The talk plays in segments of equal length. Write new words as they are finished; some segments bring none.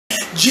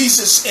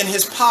Jesus, in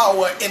his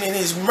power and in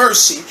his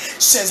mercy,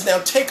 says, now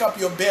take up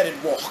your bed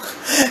and walk.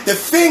 The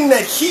thing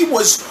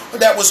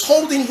that was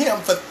holding him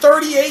for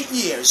 38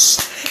 years,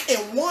 in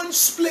one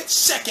split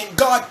second,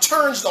 God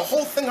turns the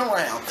whole thing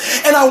around.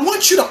 And I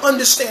want you to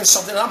understand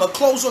something, and I'm going to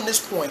close on this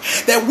point,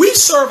 that we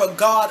serve a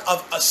God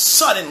of a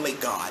suddenly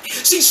God.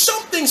 See,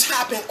 some things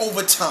happen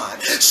over time.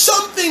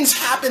 Some things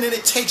happen and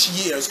it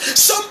takes years.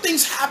 Some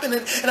things happen,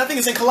 and I think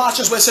it's in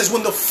Colossians where it says,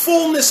 when the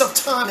fullness of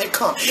time had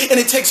come, and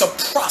it takes a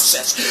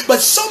process.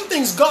 But some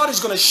things God is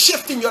going to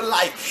shift in your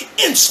life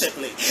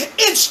instantly,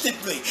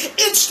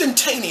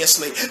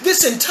 instantaneously.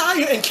 This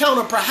entire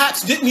encounter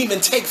perhaps didn't even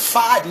take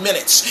 5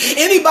 minutes.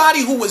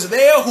 Anybody who was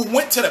there who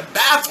went to the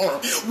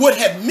bathroom would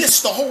have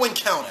missed the whole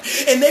encounter.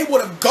 And they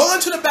would have gone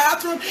to the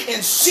bathroom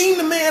and seen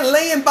the man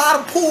laying by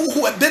the pool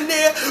who had been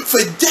there for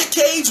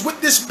decades with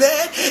this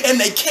bed, and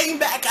they came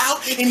back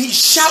out and he's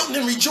shouting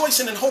and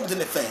rejoicing and holding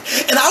the thing.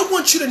 And I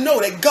want you to know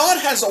that God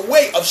has a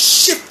way of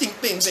shifting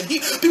things, and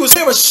because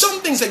there are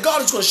some things that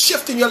God is going to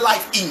shift in your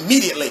life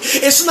immediately.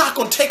 It's not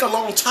going to take a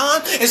long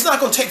time. It's not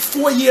going to take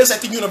 4 years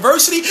at the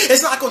university.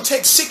 It's not going to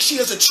take 6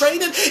 years of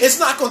training. It's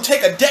not going to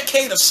take a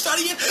decade of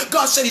studying.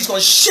 God said he's going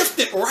to shift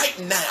it right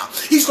now.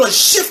 He's going to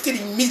shift it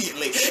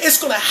immediately.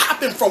 It's going to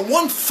happen from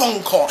one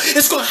phone call.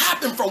 It's going to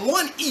happen from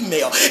one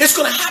email. It's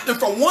going to happen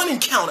from one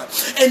encounter.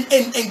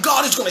 And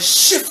God is going to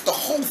shift the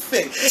whole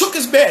thing. He took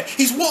his bed.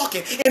 He's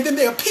walking. And then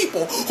there are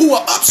people who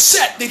are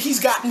upset that he's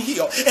gotten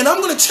healed. And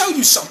I'm going to tell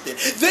you something.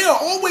 There are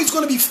always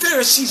going to be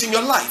Pharisees in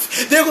your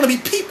life. There are going to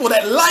be people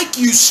that like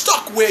you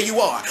stuck where you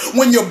are.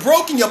 When you're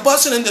broken, you're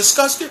busted and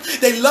disgusted,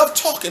 they love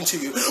talking to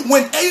you.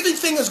 When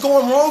everything is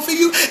going wrong for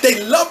you,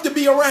 they love to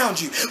be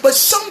around you. But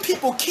some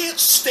people can't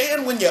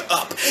stand when you're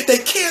up. They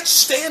can't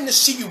stand to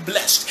see you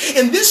blessed.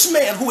 And this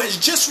man who has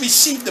just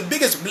received the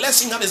biggest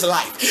blessing of his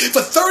life,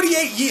 for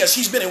 38 years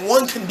he's been in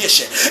one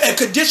condition, a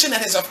condition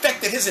that has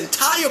affected his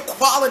entire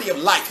quality of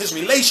life, his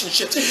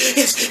relationships.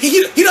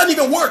 He doesn't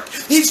even work.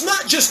 He's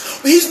not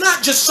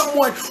just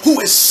someone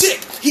who is sick.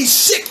 He's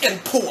sick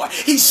and poor.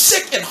 He's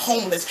sick and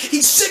homeless.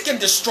 He's sick and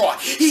distraught.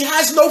 He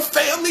has no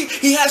family.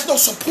 He has no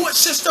support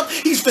system.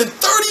 He's been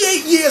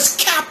 38 years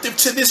captive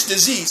to this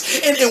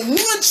disease. And in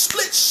one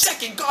split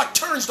second, God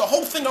turns the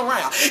whole thing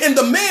around. And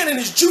the man in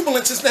his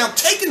jubilance is now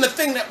taking the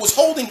thing that was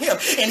holding him,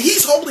 and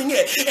he's holding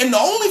it. And the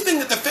only thing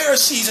that the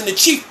Pharisees and the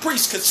chief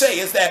priests could say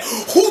is that,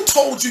 who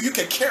told you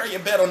could carry a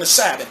bed on the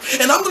Sabbath?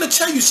 And I'm going to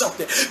tell you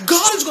something.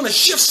 God is going to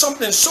shift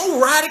something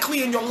so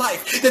radically in your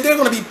life that there are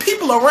going to be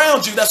people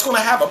around you that's going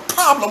to have a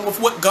problem with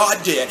what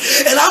God did.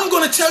 And I'm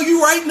going to tell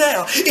you right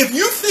now, if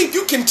you think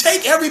you can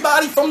take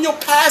everybody from your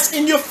past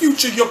in your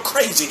future, you're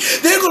crazy.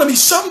 There are going to be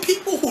some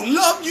people who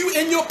love you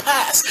in your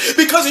past,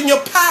 because in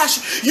your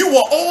past you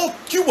were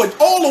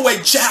all the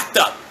way jacked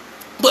up.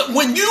 But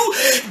when you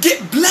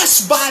get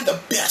blessed by the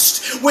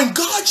best, when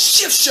God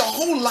shifts your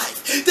whole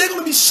life, there are going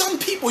to be some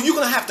people you're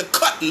going to have to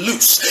cut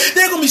loose.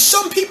 There are going to be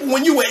some people,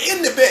 when you were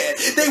in the bed,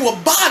 they will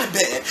buy the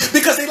bed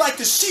because they like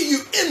to see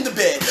you in the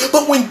bed.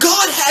 But when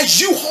God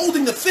has you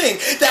holding the thing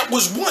that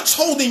was once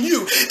holding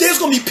you, there's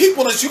going to be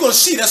people that you're going to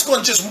see that's going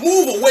to just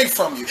move away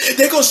from you.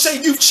 They're going to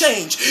say, you've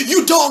changed.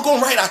 You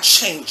doggone right, I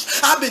changed.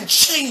 I've been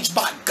changed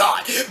by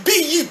God. Be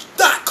ye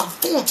not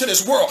conformed to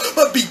this world,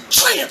 but be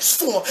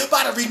transformed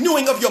by the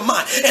renewing of your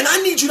mind. And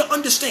I need you to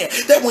understand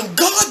that when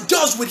God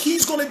does what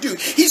he's going to do,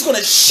 he's going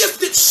to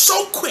shift it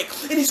so quick,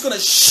 and he's going to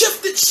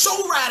shift it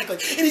so radically,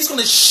 and he's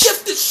going to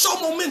shift it so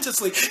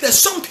momentously that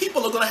some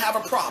people are going to have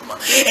a problem.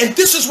 And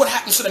this is what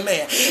happens to the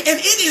man. And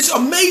it is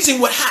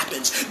amazing what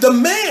happens. The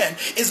man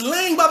is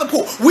laying by the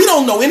pool. We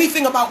don't know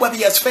anything about whether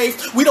he has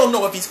faith. We don't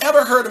know if he's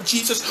ever heard of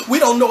Jesus. We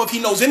don't know if he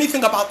knows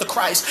anything about the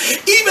Christ.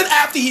 Even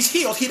after he's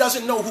healed, he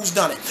doesn't know who's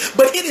done it.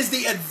 But it is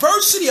the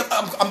adversity of,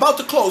 I'm about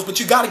to close, but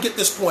you got to get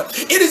this point.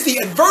 It is the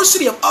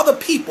adversity of other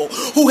people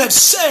who have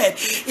said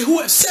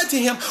to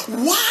him,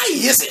 why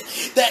is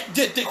it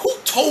that who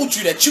told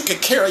you that you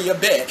could carry your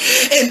bed?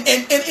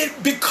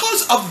 And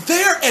because of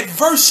their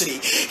adversity,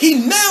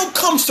 he now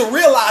comes to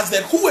realize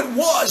that who it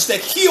was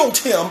that healed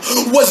him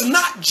was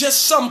not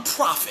just some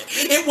prophet.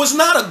 It was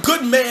not a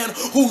good man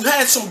who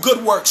had some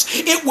good works.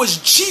 It was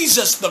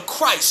Jesus the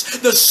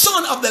Christ, the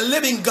Son of the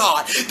living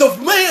God, the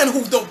man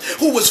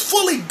who was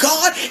fully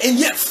God and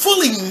yet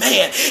fully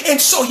man.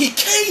 And so he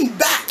came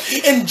back,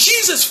 and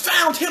Jesus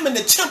found him in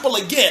the temple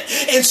again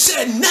and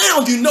said,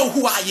 now you know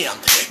who I am.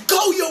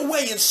 Go your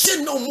way and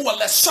sin no more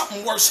lest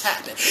something worse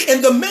happen.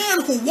 And the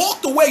man who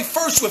walked away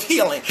first with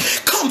healing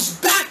comes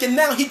back, and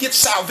now he gets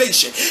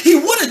salvation. He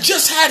would have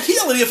just had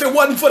healing if it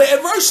wasn't for the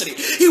adversity.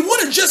 He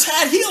would have just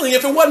had healing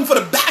if it wasn't for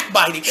the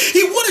backbiting.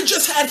 He would have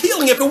just had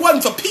healing if it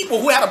wasn't for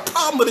people who had a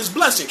problem with his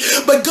blessing.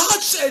 But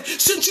God said,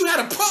 since you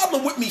had a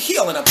problem with me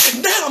healing him,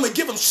 now I'm going to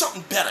give him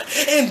something better.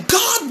 And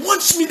God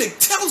wants me to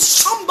tell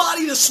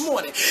somebody this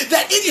morning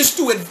that it is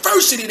through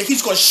adversity that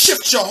he's going to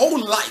shift your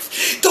whole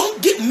life.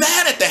 Don't get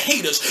mad at the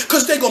haters,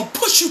 because they're going to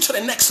push you to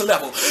the next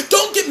level.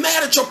 Don't get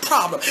mad at your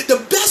problem.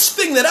 The best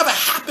thing that ever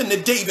happened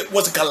to David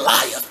was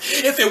Goliath.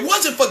 If it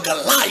wasn't for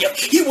Goliath,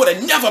 he would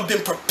have never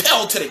been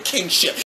propelled to the kingship.